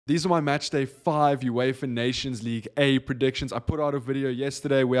These are my Matchday 5 UEFA Nations League A predictions. I put out a video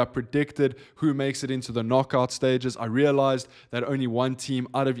yesterday where I predicted who makes it into the knockout stages. I realized that only one team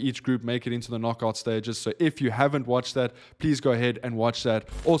out of each group make it into the knockout stages. So if you haven't watched that, please go ahead and watch that.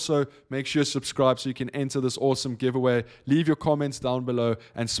 Also, make sure you subscribe so you can enter this awesome giveaway. Leave your comments down below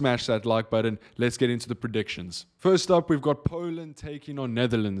and smash that like button. Let's get into the predictions. First up, we've got Poland taking on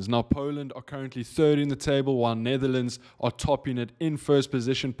Netherlands. Now, Poland are currently third in the table while Netherlands are topping it in first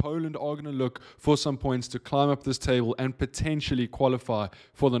position. Poland are going to look for some points to climb up this table and potentially qualify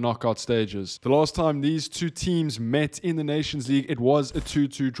for the knockout stages. The last time these two teams met in the Nations League, it was a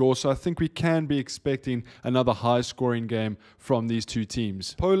 2-2 draw, so I think we can be expecting another high-scoring game from these two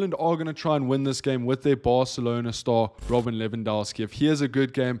teams. Poland are going to try and win this game with their Barcelona star, Robin Lewandowski. If he has a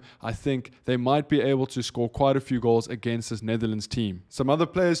good game, I think they might be able to score quite a few goals against this Netherlands team. Some other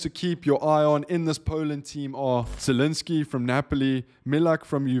players to keep your eye on in this Poland team are Zielinski from Napoli, Milak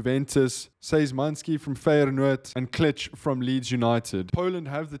from Juventus, Szymanski from Feyenoord, and Klitsch from Leeds United. Poland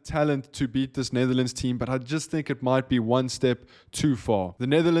have the talent to beat this Netherlands team, but I just think it might be one step too far. The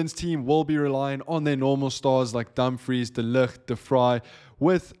Netherlands team will be relying on their normal stars like Dumfries, De Ligt, De Vrij,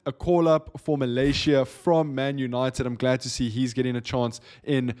 with a call-up for Malaysia from Man United. I'm glad to see he's getting a chance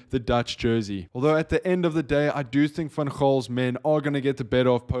in the Dutch jersey. Although at the end of the day, I do think Van Gaal's men are going to get the better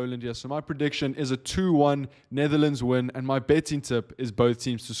of Poland here. So my prediction is a 2-1 Netherlands win, and my betting tip is both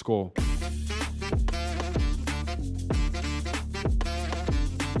teams to score.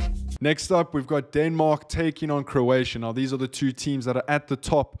 Next up, we've got Denmark taking on Croatia. Now, these are the two teams that are at the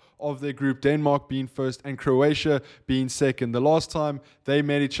top of their group, Denmark being first and Croatia being second. The last time they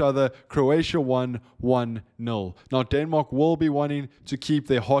met each other, Croatia won 1-0. Now, Denmark will be wanting to keep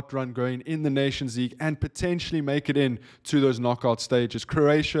their hot run going in the Nations League and potentially make it in to those knockout stages.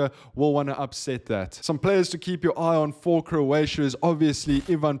 Croatia will want to upset that. Some players to keep your eye on for Croatia is obviously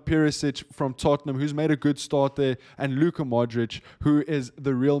Ivan Perisic from Tottenham, who's made a good start there, and Luka Modric, who is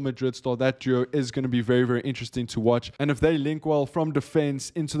the Real Madrid star. That duo is going to be very, very interesting to watch. And if they link well from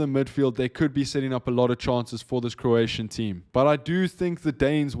defense into the midfield, they could be setting up a lot of chances for this Croatian team. But I do think the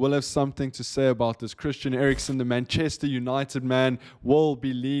Danes will have something to say about this. Christian Eriksen, the Manchester United man, will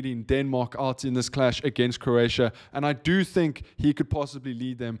be leading Denmark out in this clash against Croatia. And I do think he could possibly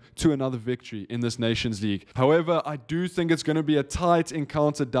lead them to another victory in this Nations League. However, I do think it's going to be a tight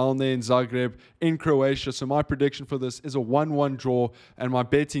encounter down there in Zagreb in Croatia. So my prediction for this is a 1-1 draw, and my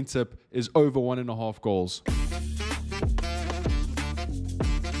betting tip is over 1.5 goals.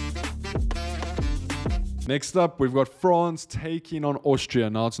 Next up, we've got France taking on Austria.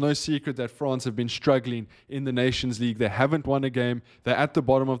 Now, it's no secret that France have been struggling in the Nations League. They haven't won a game. They're at the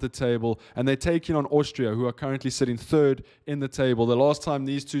bottom of the table, and they're taking on Austria, who are currently sitting third in the table. The last time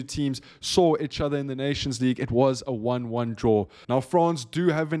these two teams saw each other in the Nations League, it was a 1-1 draw. Now, France do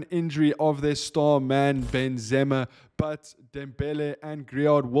have an injury of their star man, Benzema, but Dembele and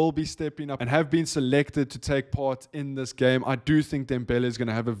Griard will be stepping up and have been selected to take part in this game. I do think Dembele is going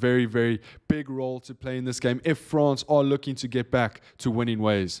to have a very, very big role to play in this game if France are looking to get back to winning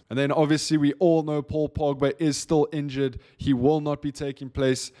ways. And then obviously we all know Paul Pogba is still injured. He will not be taking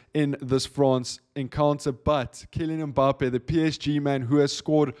place in this France encounter, but Kylian Mbappe, the PSG man who has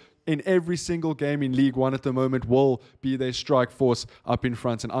scored in every single game in League One at the moment, will be their strike force up in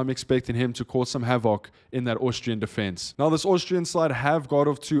front, and I'm expecting him to cause some havoc in that Austrian defense. Now, this Austrian side have got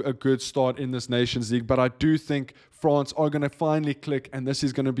off to a good start in this Nations League, but I do think France are going to finally click, and this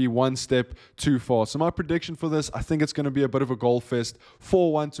is going to be one step too far. So my prediction for this, I think it's going to be a bit of a goal fest,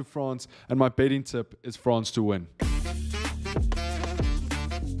 4-1 to France, and my betting tip is France to win.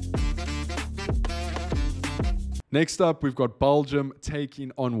 Next up, we've got Belgium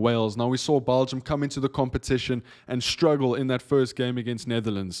taking on Wales. Now, we saw Belgium come into the competition and struggle in that first game against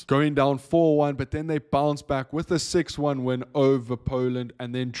Netherlands, going down 4-1, but then they bounced back with a 6-1 win over Poland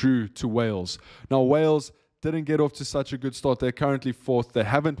and then drew to Wales. Now, Wales didn't get off to such a good start. They're currently fourth. They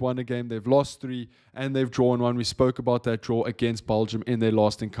haven't won a game. They've lost 3 and they've drawn 1. We spoke about that draw against Belgium in their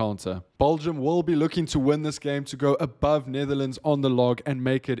last encounter. Belgium will be looking to win this game to go above Netherlands on the log and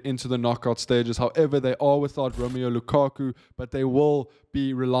make it into the knockout stages. However, they are without Romelu Lukaku, but they will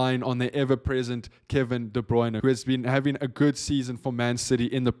be relying on their ever-present Kevin De Bruyne, who has been having a good season for Man City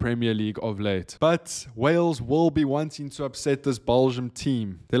in the Premier League of late. But Wales will be wanting to upset this Belgium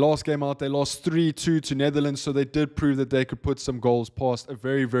team. Their last game out, they lost 3-2 to Netherlands, so they did prove that they could put some goals past a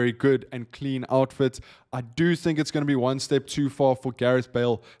very, very good and clean outfit. I do think it's going to be one step too far for Gareth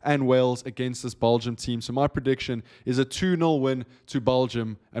Bale and Wales against this Belgium team. So my prediction is a 2-0 win to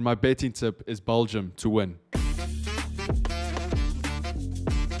Belgium, and my betting tip is Belgium to win.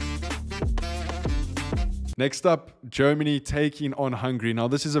 Next up, Germany taking on Hungary. Now,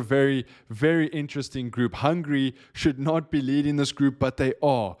 this is a very, very interesting group. Hungary should not be leading this group, but they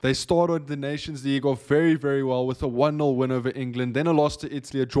are. They started the Nations League off very, very well with a 1-0 win over England, then a loss to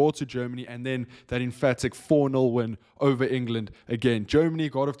Italy, a draw to Germany, and then that emphatic 4-0 win over England again. Germany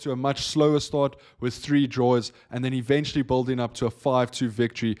got off to a much slower start with 3 draws, and then eventually building up to a 5-2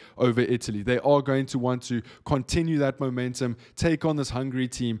 victory over Italy. They are going to want to continue that momentum, take on this Hungary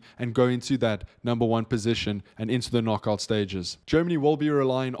team, and go into that number 1 position and into the knockout stages. Germany will be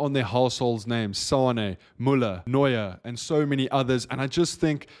relying on their household names, Sane, Müller, Neuer, and so many others. And I just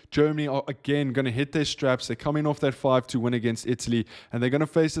think Germany are again going to hit their straps. They're coming off that 5-2 win against Italy, and they're going to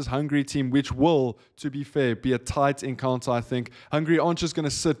face this Hungary team, which will, to be fair, be a tight encounter, I think. Hungary aren't just going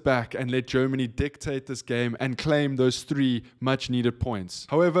to sit back and let Germany dictate this game and claim those 3 much-needed points.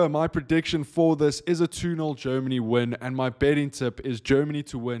 However, my prediction for this is a 2-0 Germany win, and my betting tip is Germany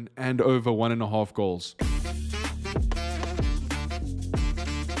to win and over 1.5 goals.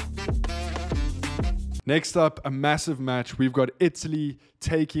 Next up, a massive match. We've got Italy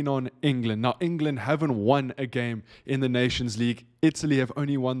taking on England. Now, England haven't won a game in the Nations League. Italy have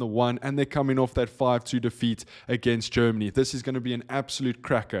only won the 1, and they're coming off that 5-2 defeat against Germany. This is going to be an absolute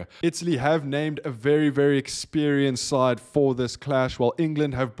cracker. Italy have named a very, very experienced side for this clash, while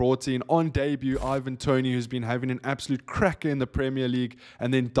England have brought in, on debut, Ivan Toney, who's been having an absolute cracker in the Premier League,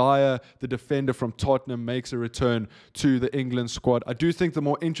 and then Dyer, the defender from Tottenham, makes a return to the England squad. I do think the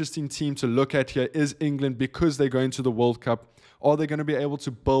more interesting team to look at here is England, because they're going to the World Cup. Are they going to be able to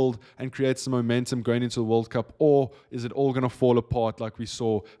build and create some momentum going into the World Cup, or is it all going to fall apart like we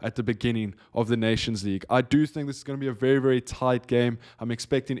saw at the beginning of the Nations League? I do think this is going to be a very, very tight game. I'm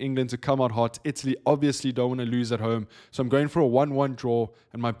expecting England to come out hot. Italy obviously don't want to lose at home, so I'm going for a 1-1 draw,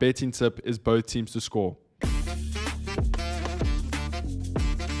 and my betting tip is both teams to score.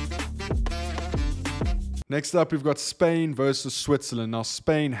 Next up, we've got Spain versus Switzerland. Now,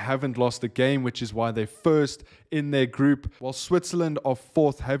 Spain haven't lost a game, which is why they're first in their group, while Switzerland are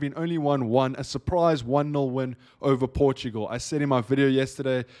fourth, having only won 1, a surprise 1-0 win over Portugal. I said in my video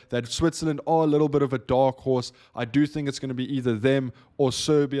yesterday that Switzerland are a little bit of a dark horse. I do think it's going to be either them or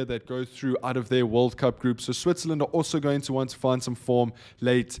Serbia that go through out of their World Cup group. So Switzerland are also going to want to find some form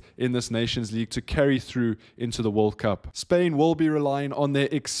late in this Nations League to carry through into the World Cup. Spain will be relying on their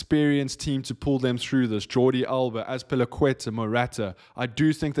experienced team to pull them through this. Jordi Alba, Azpilicueta, Morata. I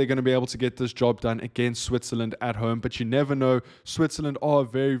do think they're going to be able to get this job done against Switzerland at home, but you never know. Switzerland are a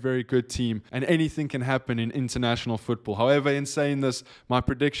very, very good team, and anything can happen in international football. However, in saying this, my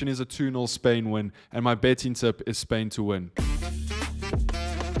prediction is a 2-0 Spain win, and my betting tip is Spain to win.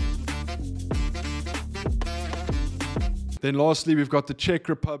 Then lastly, we've got the Czech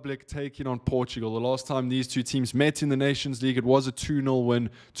Republic taking on Portugal. The last time these two teams met in the Nations League, it was a 2-0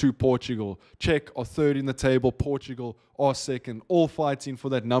 win to Portugal. Czech are third in the table. Portugal are second, all fighting for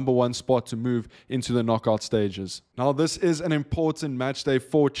that number 1 spot to move into the knockout stages. Now, this is an important match day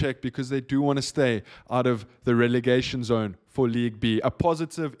for Czech because they do want to stay out of the relegation zone for League B. A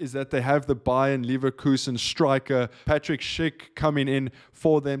positive is that they have the Bayern Leverkusen striker Patrick Schick coming in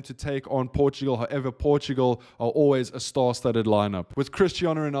for them to take on Portugal. However, Portugal are always a star-studded lineup. With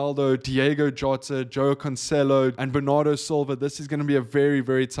Cristiano Ronaldo, Diego Jota, João Cancelo, and Bernardo Silva, this is going to be a very,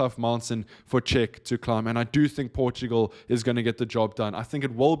 very tough mountain for Czech to climb. And I do think Portugal is going to get the job done. I think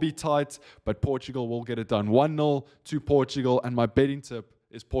it will be tight, but Portugal will get it done. 1-0 to Portugal, and my betting tip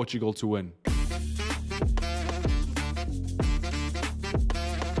is Portugal to win.